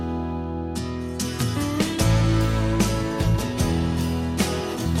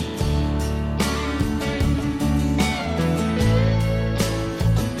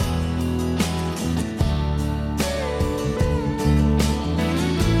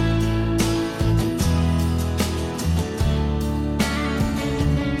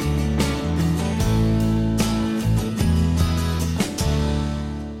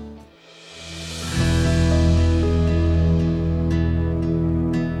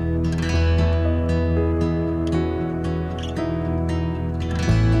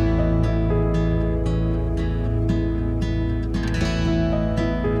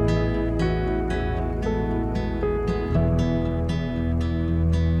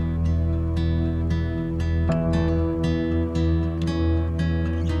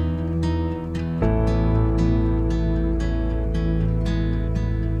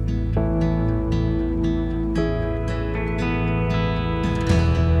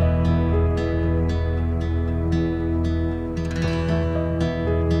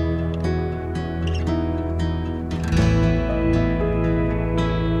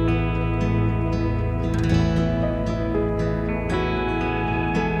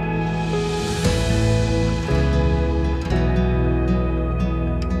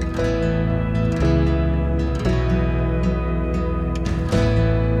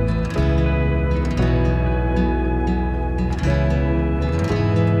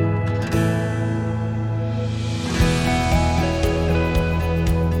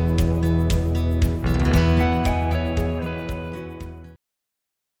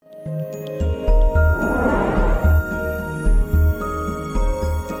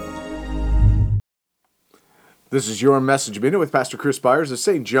This is your Message Minute with Pastor Chris Byers of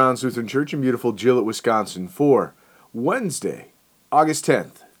St. John's Lutheran Church in beautiful Gillett, Wisconsin for Wednesday, August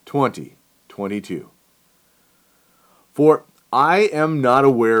 10th, 2022. For I am not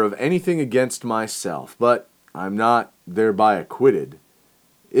aware of anything against myself, but I'm not thereby acquitted.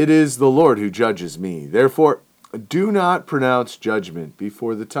 It is the Lord who judges me. Therefore, do not pronounce judgment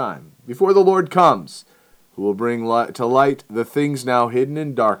before the time, before the Lord comes, who will bring to light the things now hidden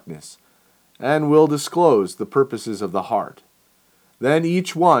in darkness, and will disclose the purposes of the heart. Then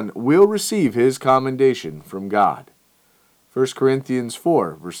each one will receive his commendation from God. 1 Corinthians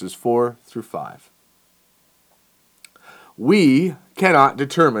 4, verses 4 through 5. We cannot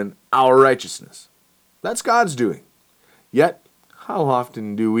determine our righteousness. That's God's doing. Yet, how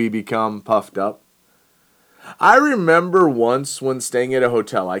often do we become puffed up? I remember once when staying at a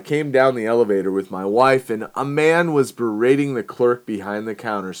hotel, I came down the elevator with my wife and a man was berating the clerk behind the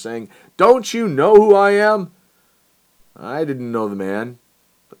counter saying, "Don't you know who I am?" I didn't know the man,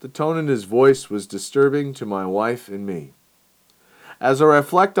 but the tone in his voice was disturbing to my wife and me. As I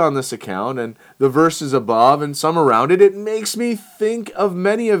reflect on this account and the verses above and some around it, it makes me think of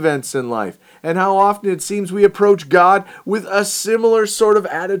many events in life and how often it seems we approach God with a similar sort of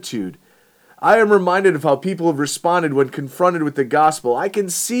attitude. I am reminded of how people have responded when confronted with the gospel. I can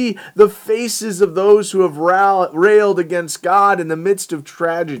see the faces of those who have railed against God in the midst of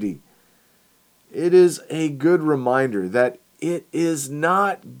tragedy. It is a good reminder that it is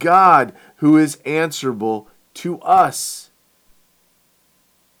not God who is answerable to us,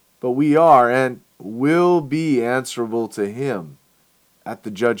 but we are and will be answerable to Him at the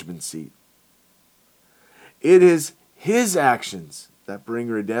judgment seat. It is His actions that bring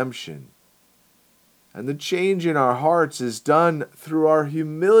redemption. And the change in our hearts is done through our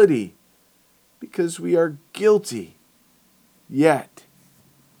humility because we are guilty. Yet,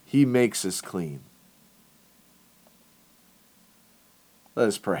 He makes us clean. Let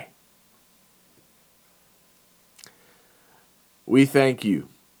us pray. We thank you,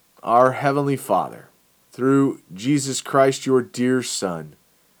 our Heavenly Father, through Jesus Christ, your dear Son,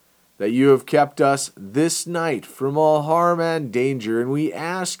 that you have kept us this night from all harm and danger, and we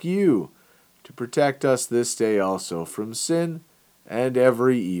ask you to protect us this day also from sin and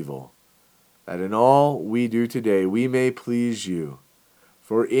every evil, that in all we do today we may please you.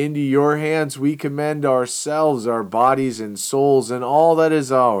 For into your hands we commend ourselves, our bodies and souls, and all that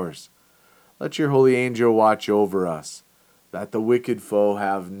is ours. Let your holy angel watch over us, that the wicked foe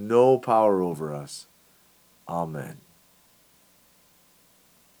have no power over us. Amen.